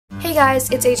Hey guys,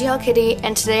 it's AGhellokitty,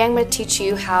 and today I'm going to teach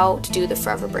you how to do the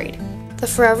Forever Braid. The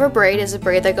Forever Braid is a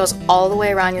braid that goes all the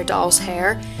way around your doll's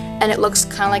hair, and it looks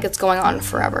kind of like it's going on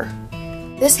forever.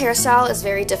 This hairstyle is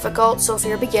very difficult, so if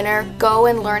you're a beginner, go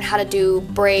and learn how to do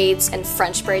braids and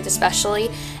French braids especially,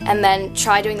 and then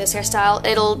try doing this hairstyle.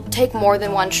 It'll take more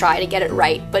than one try to get it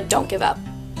right, but don't give up.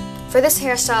 For this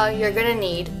hairstyle, you're going to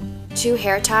need 2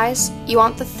 hair ties. You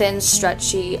want the thin,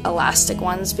 stretchy, elastic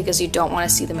ones because you don't want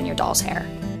to see them in your doll's hair.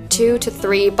 2 to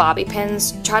 3 bobby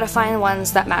pins. Try to find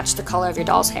ones that match the color of your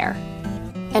doll's hair.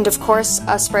 And of course,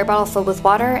 a spray bottle filled with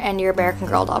water and your American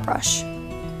Girl doll brush.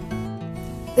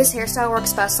 This hairstyle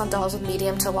works best on dolls with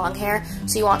medium to long hair,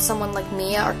 so you want someone like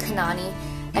Mia or Kanani,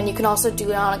 and you can also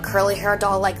do it on a curly hair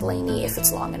doll like Lainey if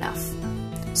it's long enough.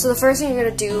 So the first thing you're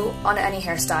going to do on any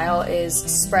hairstyle is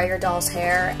spray your doll's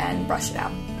hair and brush it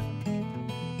out.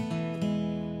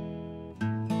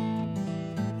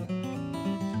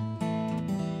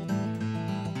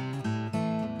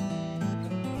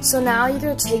 So now you're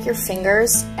going to take your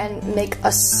fingers and make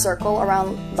a circle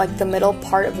around like the middle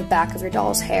part of the back of your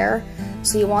doll's hair.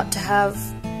 So you want to have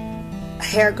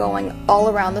hair going all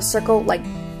around the circle, like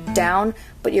down,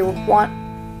 but you want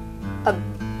a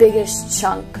biggish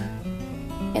chunk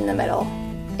in the middle.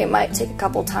 It might take a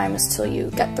couple times till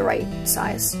you get the right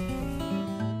size.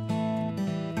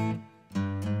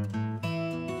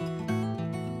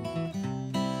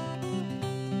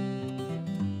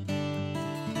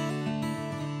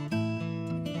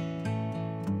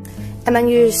 And then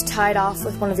you just tie it off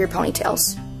with one of your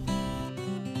ponytails.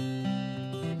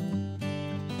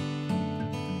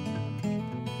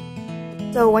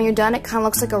 So when you're done, it kind of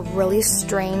looks like a really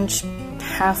strange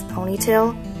half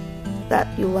ponytail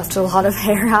that you left a lot of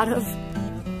hair out of.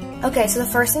 Okay, so the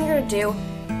first thing you're going to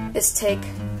do is take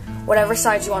whatever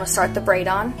side you want to start the braid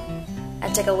on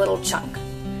and take a little chunk.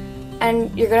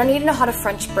 And you're going to need to know how to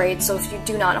French braid, so if you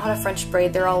do not know how to French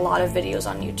braid, there are a lot of videos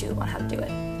on YouTube on how to do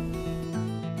it.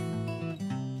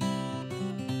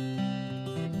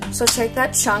 So take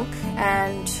that chunk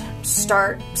and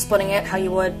start splitting it how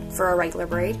you would for a regular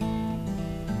braid.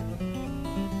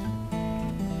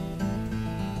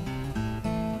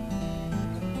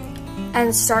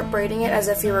 And start braiding it as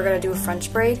if you were going to do a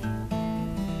French braid.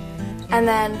 And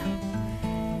then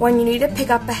when you need to pick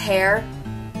up a hair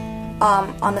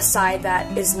on the side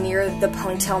that is near the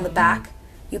ponytail in the back,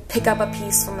 you pick up a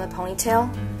piece from the ponytail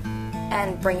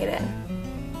and bring it in.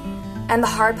 And the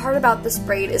hard part about this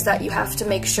braid is that you have to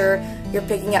make sure you're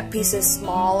picking up pieces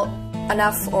small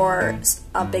enough or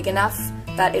big enough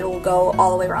that it will go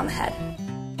all the way around the head.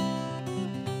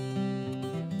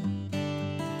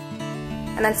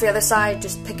 And then for the other side,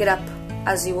 just pick it up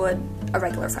as you would a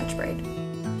regular French braid.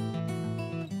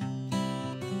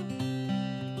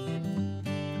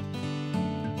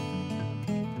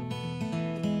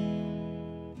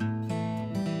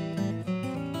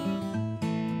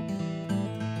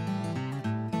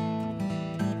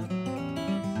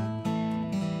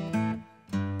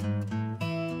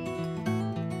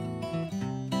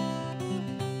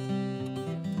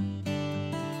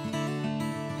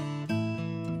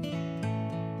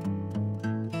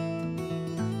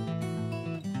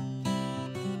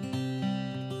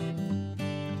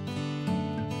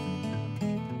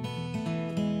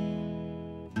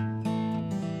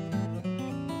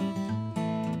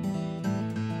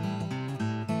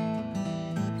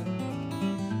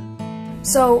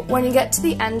 So when you get to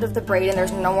the end of the braid and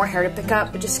there's no more hair to pick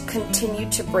up, just continue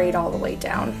to braid all the way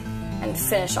down and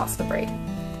finish off the braid.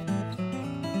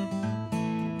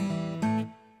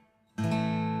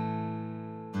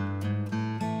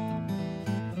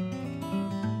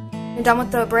 When you're done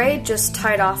with the braid, just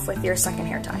tie it off with your second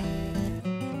hair tie.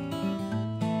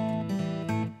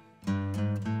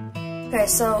 Okay,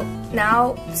 so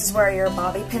now this is where your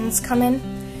bobby pins come in.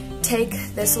 Take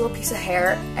this little piece of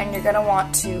hair and you're going to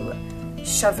want to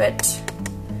shove it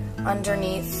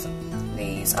underneath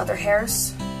these other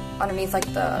hairs, underneath like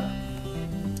the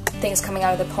things coming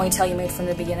out of the ponytail you made from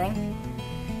the beginning.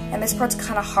 And this part's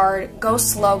kind of hard. Go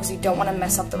slow because you don't want to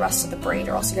mess up the rest of the braid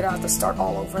or else you're going to have to start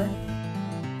all over.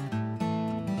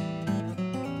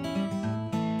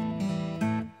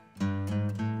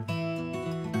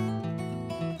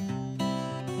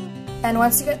 And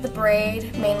once you get the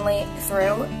braid mainly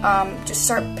through, just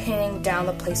start pinning down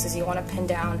the places you want to pin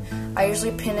down. I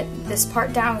usually pin this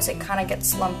part down because it kind of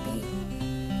gets lumpy.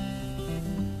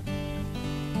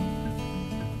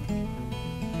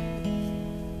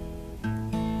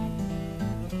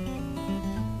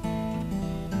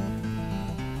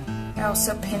 I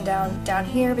also pin down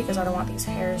here because I don't want these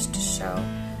hairs to show.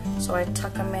 So I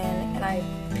tuck them in and I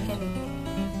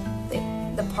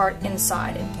pin the part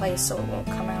inside in place so it won't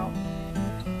come out.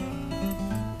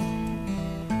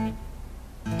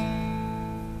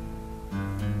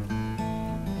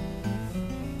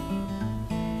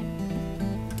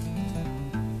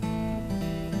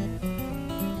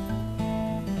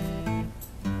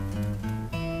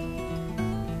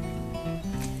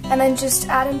 And then just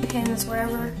add in pins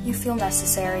wherever you feel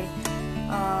necessary.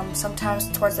 Sometimes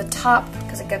towards the top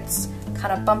because it gets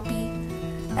kind of bumpy,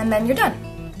 and then you're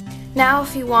done. Now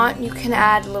if you want, you can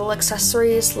add little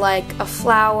accessories like a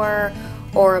flower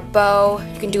or a bow.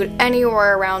 You can do it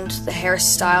anywhere around the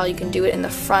hairstyle. You can do it in the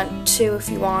front too if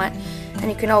you want,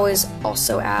 and you can always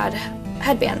also add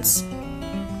headbands.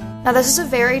 Now this is a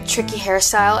very tricky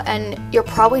hairstyle and you're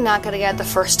probably not going to get it the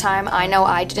first time. I know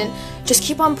I didn't. Just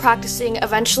keep on practicing.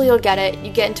 Eventually you'll get it.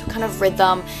 You get into kind of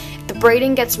rhythm. The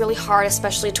braiding gets really hard,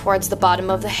 especially towards the bottom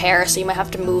of the hair, so you might have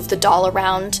to move the doll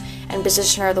around and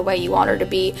position her the way you want her to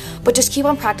be. But just keep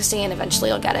on practicing and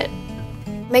eventually you'll get it.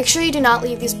 Make sure you do not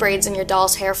leave these braids in your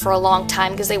doll's hair for a long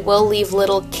time because they will leave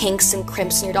little kinks and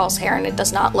crimps in your doll's hair and it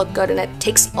does not look good, and it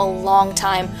takes a long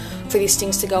time for these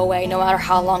things to go away no matter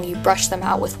how long you brush them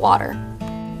out with water.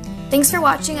 Thanks for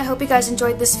watching. I hope you guys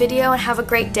enjoyed this video and have a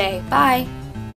great day. Bye!